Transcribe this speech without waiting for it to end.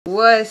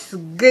What's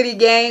goody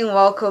gang?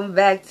 Welcome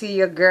back to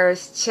your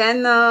girl's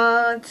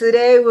channel.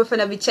 Today we're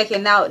gonna be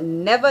checking out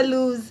Never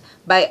Lose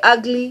by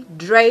Ugly,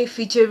 Dray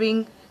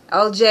featuring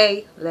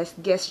LJ. Let's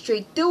get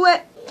straight to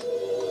it.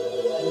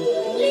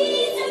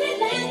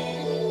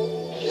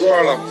 You're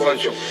all a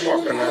bunch of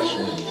fucking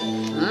assholes.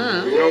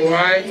 You know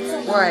why?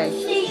 Why?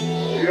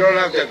 You don't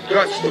have the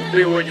guts to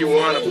be what you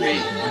want to be.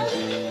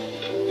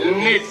 You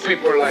need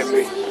people like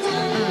me.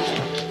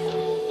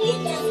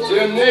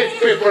 You need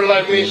people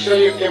like me so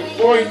you can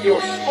point your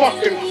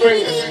fucking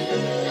fingers.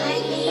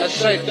 I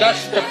say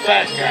that's the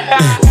bad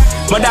guy.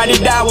 My daddy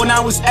died when I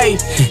was 8.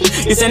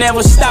 It's a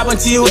never stop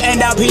until you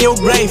end up in your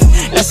grave.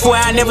 That's why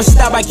I never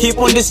stop, I keep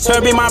on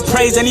disturbing my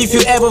praise. And if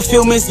you ever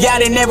feel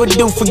misguided, never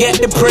do. Forget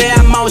the prayer,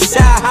 I'm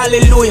outside,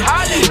 hallelujah.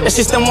 The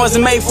system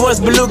wasn't made for us,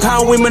 but look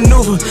how we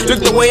maneuver.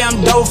 Look the way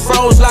I'm dope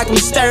froze like I'm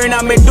staring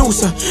at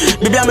Medusa.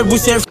 Baby, I'm a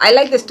boosting. I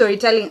like the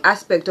storytelling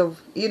aspect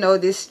of,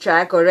 this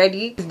track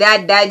already. His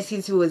dad died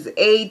since he was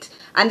 8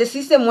 and the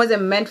system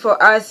wasn't meant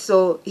for us,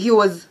 so he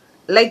was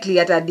likely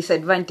at a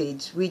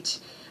disadvantage, which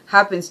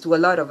happens to a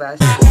lot of us.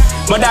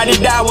 My daddy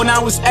died when I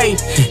was 8.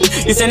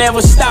 It's a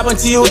never stop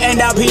until you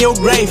end up in your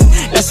grave.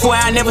 That's why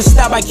I never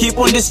stop, I keep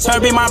on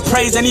disturbing my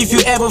praise. And if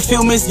you ever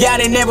feel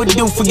misguided, never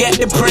do. Forget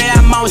the prayer,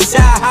 I'm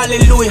outside,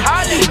 hallelujah.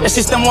 The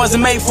system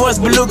wasn't made for us,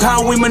 but look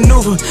how we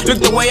maneuver. Look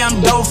the way I'm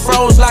dope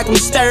froze like I'm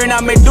staring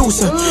at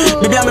Medusa.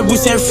 Baby, I'm a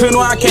boosting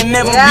funeral, I can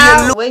never be a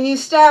loser. When you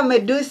stare at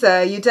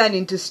Medusa, you turn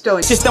into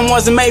stone. System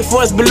wasn't made for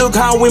us, but look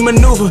how we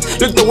maneuver.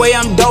 Look the way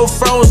I'm dope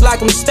froze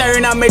like I'm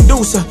staring at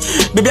Medusa.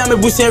 Baby, I'm a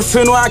boosting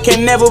funeral, I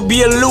can never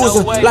be a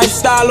loser.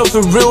 Lifestyle of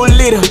a real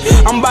leader.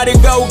 I'm about to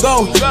go.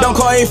 Don't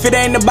call if it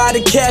ain't about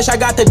the cash. I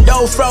got the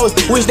dough froze.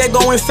 Wish they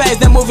going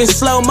fast, they moving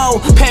slow-mo.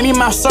 Pay me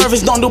my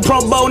service, don't do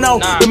pro bono.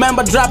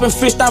 Remember dropping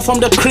freestyle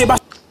from the crib.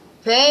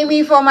 Pay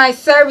me for my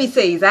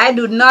services. I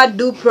do not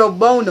do pro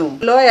bono.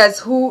 Lawyers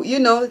who,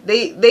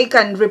 they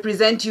can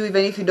represent you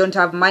even if you don't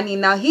have money.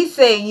 Now he's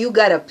saying you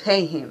gotta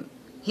pay him.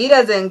 He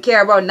doesn't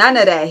care about none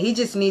of that. He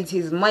just needs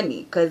his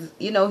money because,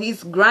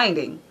 he's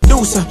grinding.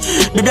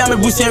 Baby, I'm a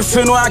boosting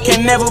funeral, I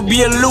can never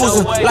be a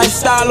loser.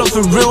 Lifestyle of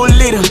a real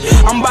leader.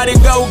 I'm about to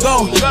go.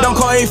 Don't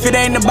call if it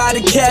ain't about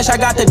the cash. I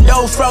got the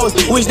dough froze.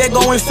 Wish they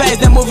going fast,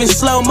 they moving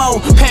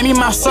slow-mo. Pay me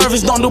my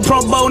service, don't do pro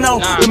bono.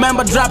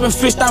 Remember dropping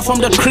freestyle from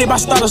the crib, I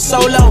started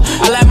solo.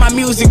 I let my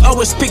music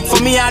always speak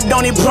for me, I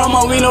don't need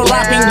promo. We no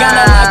rapping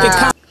Ghana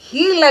like a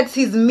he lets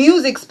his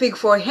music speak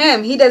for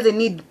him. He doesn't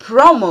need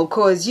promo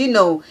because, he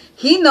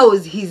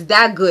knows he's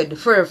that good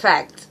for a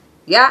fact.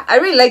 Yeah, I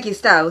really like his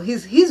style.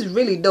 He's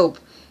really dope.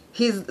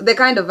 He's the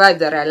kind of vibe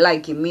that I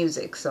like in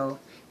music. So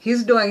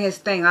he's doing his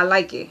thing. I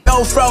like it.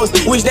 No froze.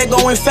 Wish they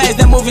going fast,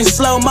 they moving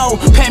slow-mo.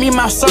 Pay me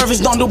my service,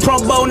 don't do pro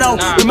bono.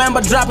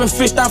 Remember dropping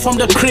freestyle from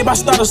the crib, I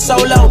started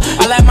solo.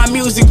 I let my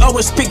music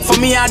always speak for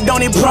me, I don't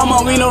need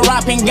promo. We no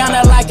rapping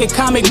Ghana like a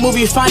comic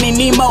movie, Finding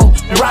Nemo.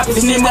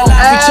 Rapping Nemo,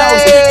 life we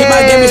chose. He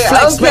might give me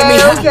flex,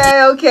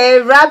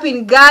 okay.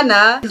 Rapping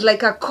Ghana is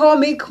like a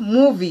comic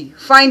movie,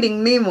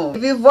 Finding Nemo.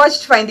 If you've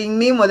watched Finding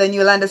Nemo, then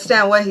you'll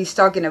understand what he's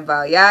talking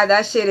about. Yeah,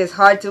 that shit is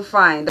hard to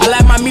find. I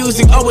let my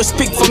music always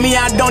speak for me,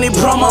 I don't need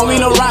promo. We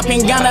no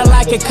rapping Ghana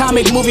like a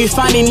comic movie,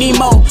 Finding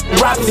Nemo.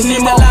 Rapping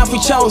Nemo, life we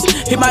chose.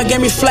 He might get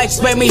me flex,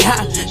 make me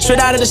hot. Straight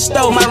out of the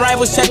stove, my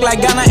rivals check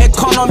like Ghana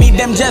economy.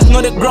 Them just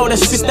know the grow, the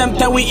system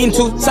that we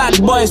into. Sad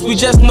boys, we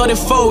just know the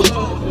fold.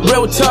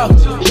 Real talk,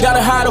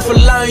 gotta hide off a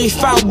line.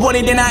 If I want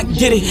it, then I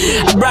get it.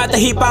 I brought the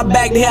hip-hop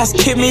back, they asked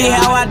me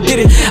how I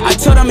did it. I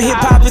told them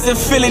hip-hop is a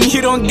feeling,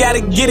 you don't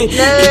gotta get it.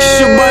 It's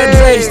your boy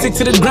Dray, stick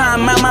to the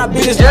grind, mind my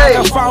business like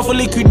I found for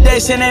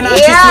liquidation. And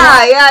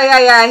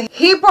Yeah.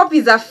 Hip-hop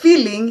is a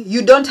feeling,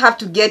 you don't have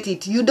to get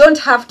it. You don't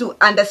have to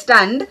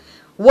understand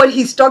what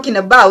he's talking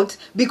about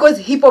because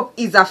hip-hop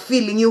is a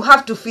feeling. You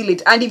have to feel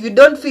it. And if you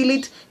don't feel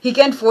it, he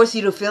can't force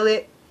you to feel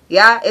it.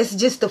 Yeah, it's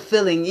just a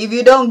feeling. If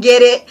you don't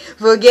get it,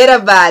 forget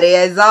about it.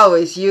 As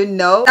always,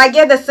 I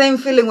get the same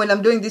feeling when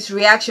I'm doing these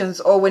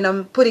reactions or when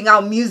I'm putting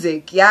out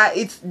music. Yeah,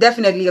 it's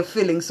definitely a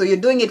feeling. So you're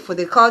doing it for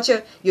the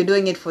culture, you're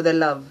doing it for the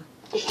love.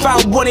 If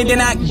I want it, then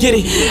I get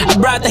it. I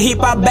brought the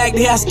hip-hop back,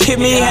 they asked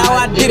me how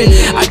I did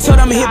it. I told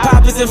them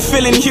hip-hop is a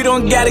feeling, you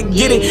don't gotta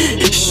get it.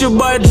 It's your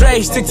boy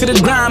Dray, stick to the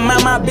grind,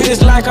 mind my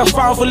business like I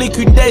found for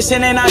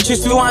liquidation. And I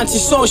just feel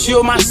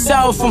anti-social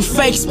myself from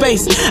fake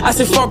space. I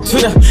say fuck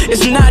Twitter,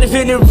 it's not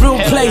even a real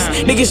place.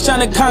 Niggas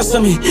tryna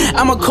cancel me,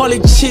 I'ma call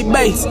it cheap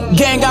base.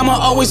 Gang, I'ma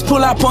always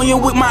pull up on you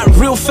with my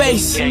real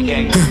face.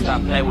 Gang,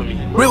 stop playing with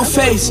me. Real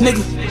face,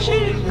 nigga.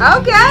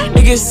 Okay.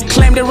 Niggas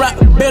claim they rap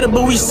better,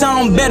 but we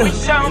sound better.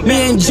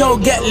 Me and Joe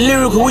get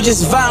lyrical, we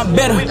just vibe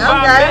better.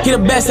 Okay. He the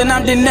best and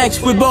I'm the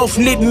next, we both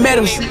need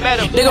medals.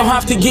 They gon'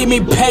 have to give me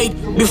paid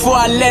before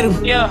I let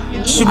them. I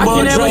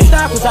can never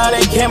stop cause how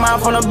they came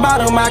out from the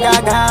bottom. I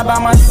got God by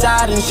my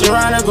side and she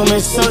run up with me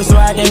so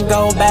I can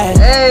go back.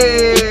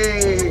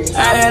 Hey.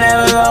 I can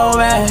never go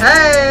back.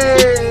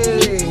 Hey.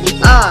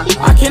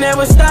 I can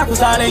never stop cause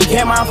how they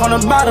came out from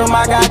the bottom.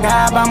 I got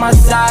God by my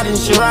side and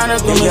she run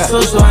up with me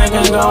so I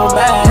can go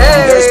back.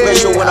 Hey. Very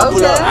special when I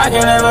pull up. I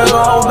can never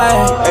go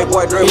back. Hey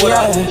boy, Dray, what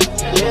up?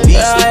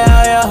 Yeah.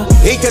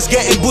 Haters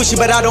getting bushy,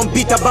 but I don't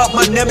beat about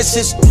my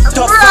nemesis.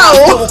 Top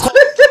Bro.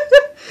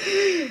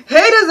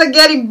 Haters are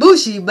getting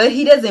bushy, but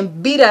he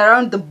doesn't beat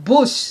around the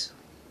bush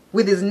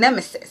with his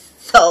nemesis.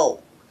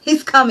 So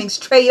he's coming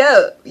straight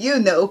up. You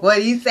know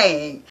what he's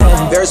saying.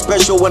 Very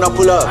special when I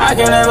pull up. I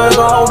can never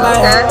go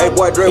back. Hey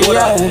boy, Dray, what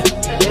up?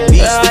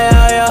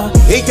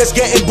 Haters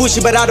getting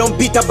bushy, but I don't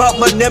beat about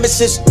my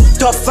nemesis.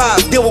 Top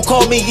 5, they will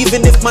call me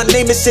even if my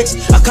name is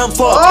 6. I come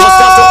for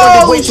that's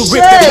the only way to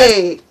rip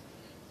the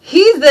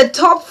He's the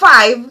top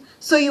 5,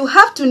 so you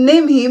have to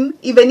name him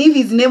even if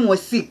his name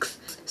was 6.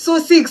 So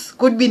 6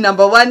 could be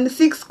number 1,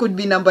 6 could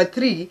be number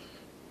 3.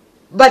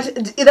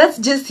 But that's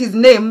just his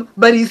name,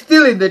 but he's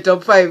still in the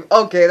top 5.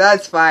 Okay,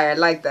 that's fire. I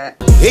like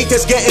that.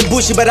 Haters getting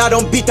bushy, but I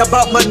don't beat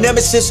about my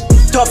nemesis.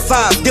 Top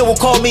 5, they will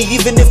call me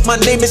even if my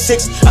name is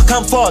 6. I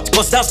come forth,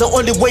 cause that's the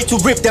only way to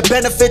reap the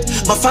benefit.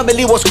 My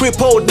family was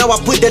crippled, now I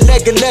put the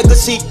leg in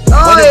legacy.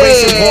 When the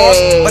racing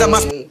wars, but I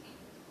must...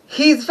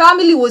 His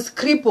family was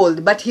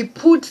crippled, but he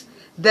put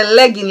the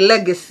leg in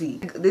legacy.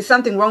 There's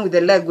something wrong with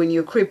the leg when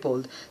you're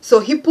crippled. So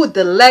he put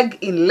the leg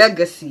in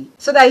legacy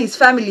so that his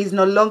family is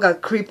no longer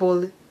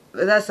crippled.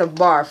 That's a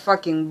bar,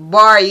 fucking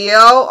bar,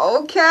 yo.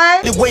 Okay.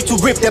 The way to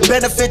reap the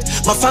benefit.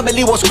 My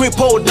family was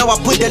crippled, now I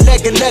put the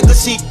leg in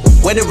legacy.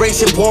 When the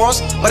race it wars,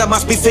 but I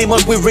must be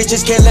famous with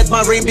riches, can't let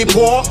my rain be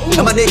poor.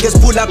 And my niggas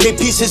pull up their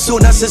pieces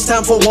soon as it's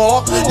time for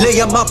war. Lay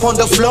them up on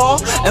the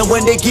floor, and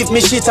when they give me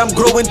shit, I'm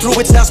growing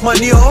through it, that's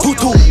manure.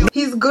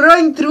 He's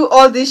growing through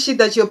all this shit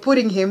that you're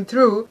putting him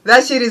through.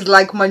 That shit is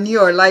like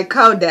manure, like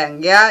cow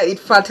dung, yeah? It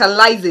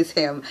fertilizes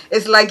him.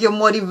 It's like you're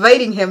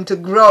motivating him to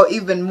grow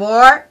even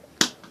more.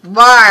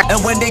 Bar.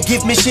 And when they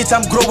give me shit,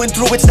 I'm growing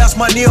through it, that's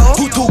manure.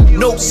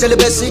 No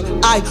celibacy,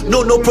 I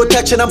know no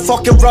protection, I'm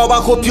fucking raw.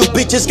 I hope you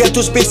bitches get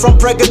to spit from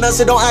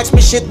pregnancy. Don't ask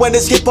me shit when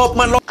it's hip hop,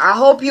 man. I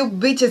hope you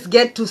bitches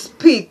get to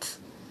spit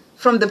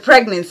from the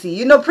pregnancy.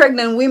 You know,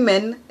 pregnant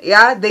women,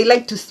 yeah, they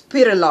like to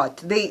spit a lot.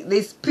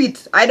 They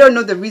spit. I don't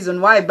know the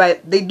reason why,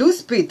 but they do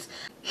spit.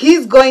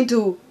 He's going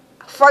to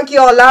fuck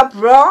you all up,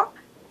 bro.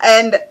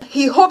 And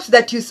he hopes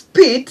that you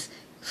spit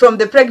from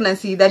the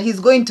pregnancy that he's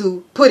going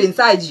to put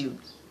inside you.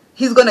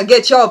 He's gonna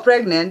get y'all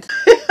pregnant.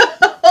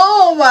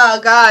 Oh my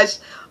gosh.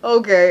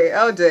 Okay,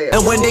 I'll do it.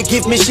 And when they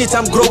give me shit,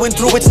 I'm growing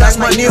through it,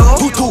 that's manure.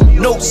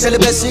 No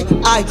celibacy,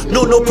 I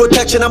know no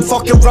protection, I'm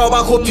fucking raw.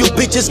 I hope you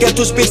bitches get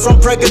to spit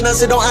from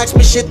pregnancy. Don't ask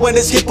me shit when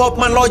it's hip hop,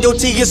 my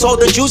loyalty is all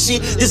the juicy.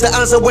 This the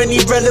answer when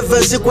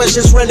irrelevancy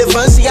questions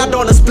relevancy. I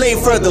don't explain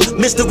further,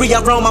 mystery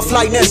around my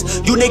flightness.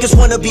 You niggas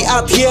wanna be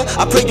up here,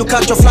 I pray you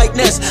catch your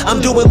flightness.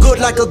 I'm doing good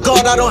like a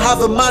god, I don't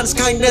have a man's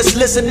kindness.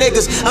 Listen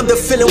niggas, I'm the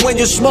feeling when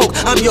you smoke,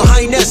 I'm your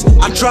highness.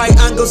 I try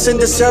angles in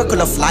the circle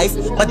of life,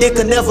 but they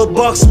can never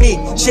box me.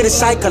 Shit is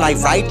cycle, I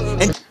write.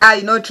 And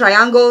you know,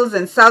 triangles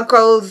and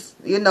circles,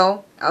 you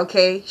know,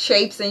 okay,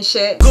 shapes and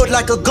shit. Good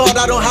like a god,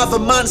 I don't have a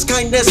man's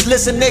kindness.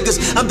 Listen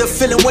niggas, I'm the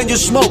feeling when you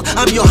smoke,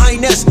 I'm your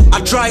highness. I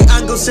try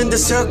angles in the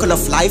circle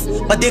of life,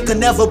 but they can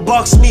never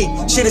box me.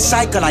 Shit is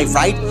cycle, I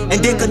write,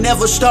 and they can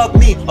never stop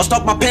me or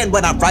stop my pen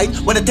when I write.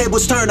 When the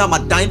tables turn, I'm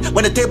a dine.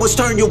 When the tables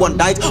turn, you won't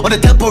die. On the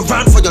temple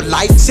run for your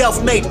life.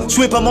 Self-made,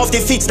 sweep them off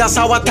their feet, that's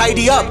how I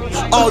tidy up.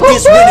 All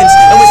these winnings,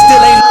 and we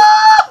still ain't.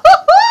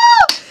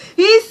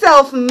 He's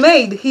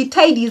self-made. He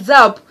tidies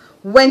up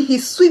when he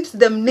sweeps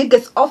them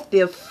niggas off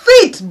their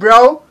feet,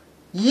 bro.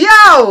 Yo,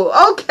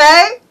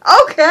 okay.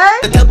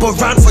 The temple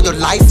run for your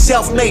life,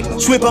 self-made,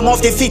 sweep them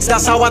off their feet,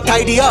 that's how I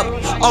tidy up.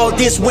 All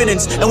these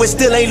winnings, and we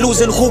still ain't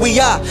losing who we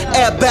are.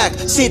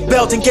 Airbag, seat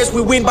belt in case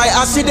we win by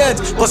accident.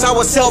 Cause I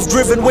was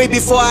self-driven way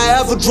before I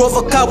ever drove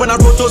a car. When I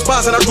wrote those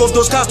bars and I drove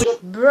those cars to...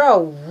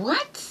 Bro,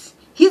 what?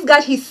 He's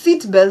got his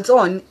seatbelt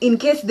on in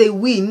case they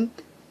win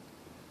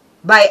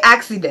by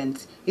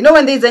accident. You know,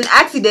 when there's an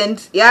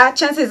accident, yeah,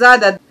 chances are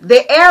that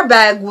the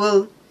airbag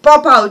will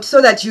pop out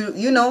so that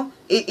you know,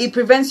 it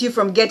prevents you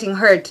from getting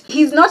hurt.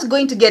 He's not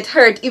going to get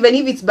hurt even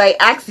if it's by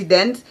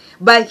accident,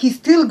 but he's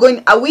still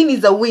going, a win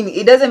is a win.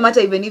 It doesn't matter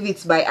even if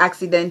it's by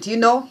accident, you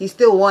know, he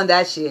still won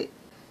that shit.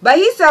 But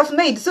he's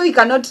self-made, so he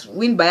cannot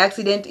win by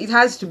accident. It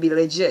has to be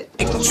legit.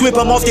 Sweep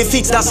them off their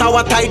feet, that's how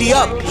I tidy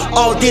up.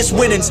 All these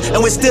winnings,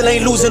 and we still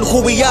ain't losing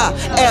who we are.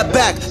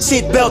 Airbag,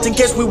 seat belt in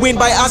case we win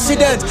by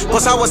accident.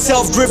 Cause I was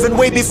self-driven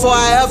way before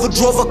I ever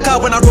drove a car.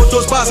 When I wrote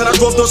those bars and I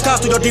drove those cars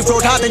to your deep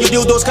road hard, and you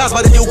deal those cars,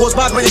 but the deal goes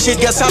bad when the shit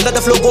gets out. Let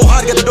the flow go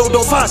hard, get the dough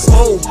fast.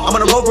 Whoa, I'm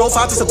on a road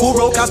fast, it's a cool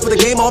road cast, put the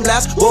game on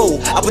blast.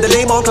 Whoa, I put the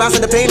name on class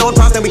and the pain on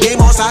fast, then we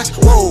game on sacks.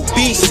 Whoa,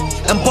 beast,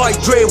 and boy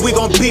Dray, we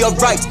gon' be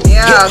alright.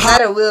 Yeah, I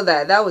gotta will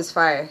that. That was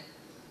fire.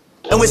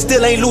 And we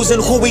still ain't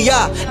losing who we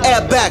are.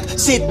 Airbag,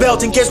 seat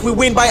belt in case we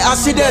win by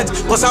accident.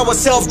 Cause I was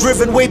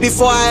self-driven way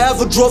before I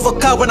ever drove a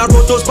car. When I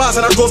wrote those bars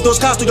and I drove those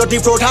cars to your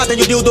deep road hard, and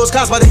you deal those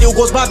cars, but the deal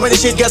goes bad when the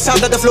shit gets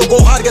out. Let the flow go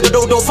hard, get the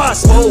dough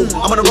fast. Whoa,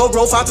 I'm on a road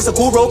fast, it's a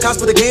cool road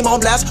cast, put the game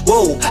on blast.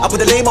 Whoa, I put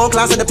the name on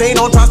class and the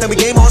pain on fast, then we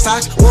game on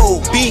sacks.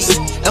 Whoa,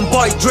 beast, and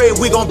boy Dray,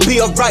 we gon'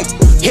 be alright.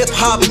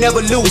 Hip-hop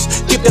never lose,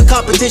 keep the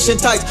competition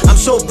tight. I'm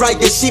so bright,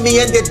 they see me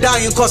and they're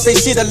dying cause they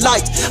see the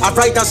light. I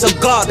write as a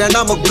god and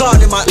I'm a god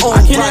in my own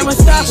right.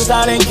 never stop, cause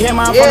I didn't came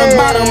out from the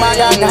bottom. I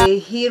got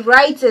He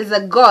writes as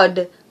a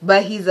god,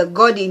 but he's a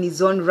god in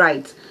his own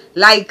right.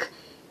 Like,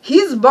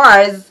 his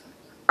bars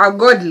are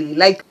godly,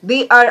 like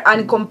they are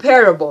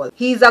uncomparable.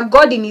 He's a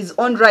god in his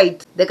own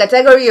right. The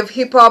category of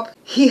hip-hop,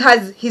 he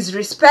has his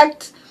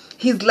respect.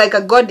 He's like a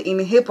god in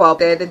hip-hop.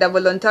 The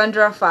double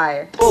entendre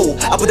fire. Oh,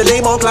 I put the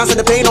name on class and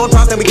the pain on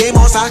props, then we game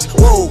on sides.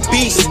 Whoa,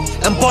 beast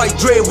and boy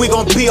Dray, we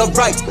gon' be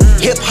alright.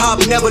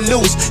 Hip-hop never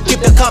lose, keep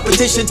the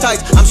competition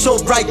tight. I'm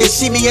so bright, they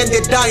see me and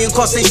they're dying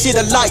cause they see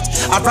the light.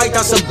 I write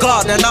down some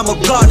God and I'm a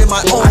god in my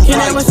own I can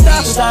right. never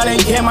stop, cause I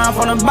didn't came out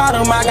from the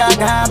bottom. I got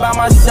God by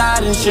my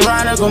side and she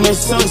run up on me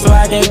soon, so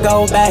I can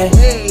go back.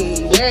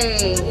 Hey,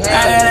 hey, hey.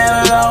 I can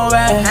never go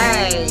back.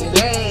 Hey,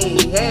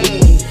 hey,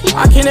 hey.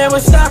 I can never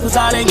stop, cause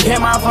I didn't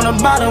came out from the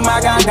bottom.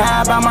 I got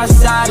God by my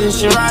side and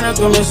she run up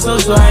on me soon,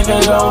 so I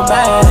can go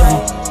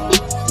back.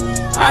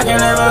 I can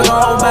never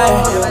go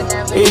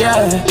back.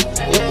 Yeah,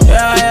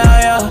 yeah,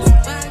 yeah, yeah.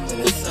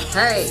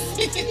 Hey.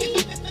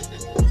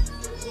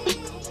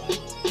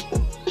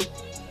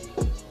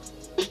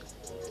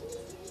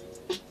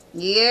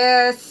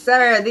 Yes,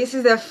 sir. This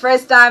is the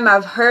first time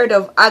I've heard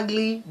of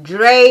Ugly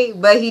Dray,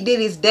 but he did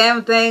his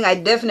damn thing. I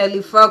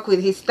definitely fuck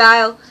with his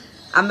style.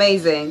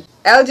 Amazing.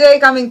 LJ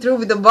coming through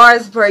with the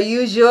bars per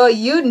usual.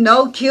 You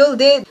know,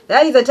 killed it.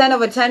 That is a 10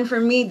 over 10 for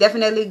me.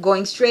 Definitely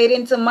going straight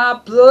into my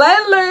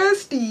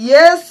playlist.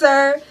 Yes,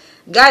 sir.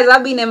 Guys,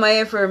 I've been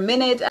MIA for a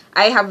minute.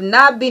 I have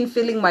not been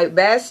feeling my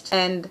best.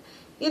 And,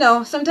 you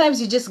know,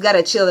 sometimes you just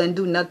gotta chill and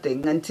do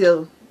nothing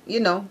until, you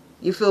know,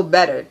 you feel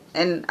better.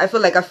 And I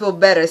feel like I feel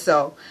better.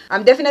 So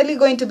I'm definitely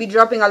going to be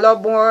dropping a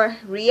lot more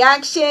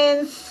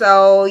reactions.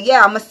 So,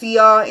 yeah, I'm gonna see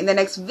y'all in the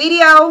next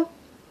video.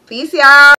 Peace, y'all.